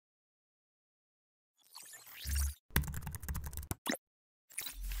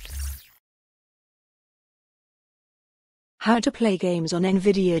How to play games on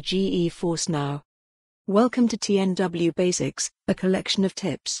Nvidia GeForce Now. Welcome to TNW Basics, a collection of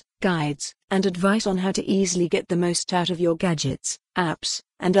tips, guides, and advice on how to easily get the most out of your gadgets, apps,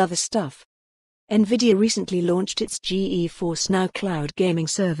 and other stuff. Nvidia recently launched its GeForce Now cloud gaming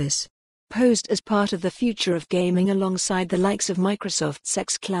service. Posed as part of the future of gaming alongside the likes of Microsoft's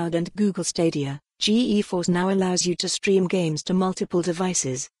xCloud and Google Stadia, GeForce Now allows you to stream games to multiple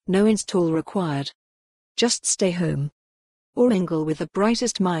devices, no install required. Just stay home or mingle with the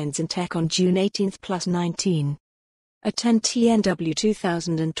brightest minds in tech on June 18 plus 19. Attend TNW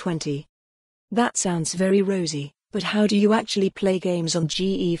 2020. That sounds very rosy, but how do you actually play games on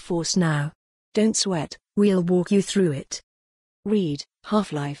GeForce Now? Don't sweat, we'll walk you through it. Read,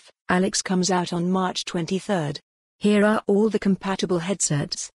 Half-Life, Alyx comes out on March 23. Here are all the compatible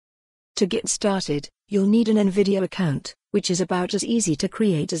headsets. To get started, you'll need an Nvidia account, which is about as easy to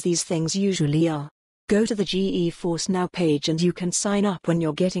create as these things usually are. Go to the GeForce Now page and you can sign up when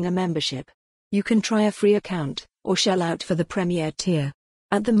you're getting a membership. You can try a free account, or shell out for the premier tier.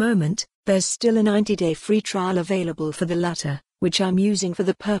 At the moment, there's still a 90-day free trial available for the latter, which I'm using for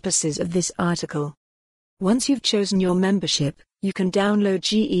the purposes of this article. Once you've chosen your membership, you can download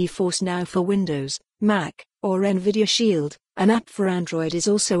GeForce Now for Windows, Mac, or Nvidia Shield. An app for Android is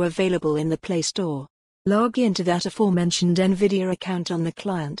also available in the Play Store. Log into that aforementioned Nvidia account on the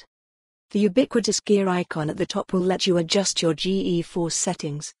client. The ubiquitous gear icon at the top will let you adjust your GeForce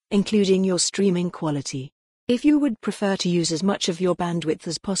settings, including your streaming quality. If you would prefer to use as much of your bandwidth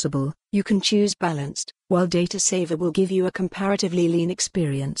as possible, you can choose balanced, while data saver will give you a comparatively lean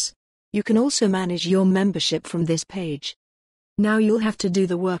experience. You can also manage your membership from this page. Now you'll have to do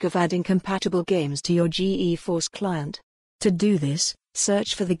the work of adding compatible games to your GeForce client. To do this,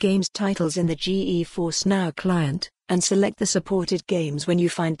 search for the game's titles in the GeForce Now client, and select the supported games when you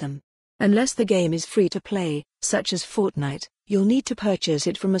find them. Unless the game is free to play, such as Fortnite, you'll need to purchase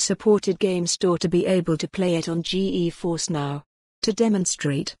it from a supported game store to be able to play it on GeForce Now. To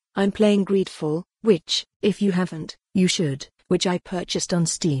demonstrate, I'm playing Greedfall, which, if you haven't, you should, which I purchased on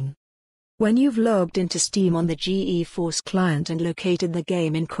Steam. When you've logged into Steam on the GeForce client and located the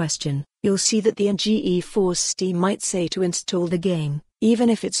game in question, you'll see that the GeForce Steam might say to install the game, even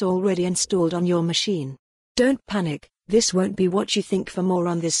if it's already installed on your machine. Don't panic, this won't be what you think. For more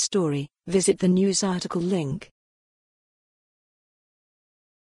on this story, visit the news article link.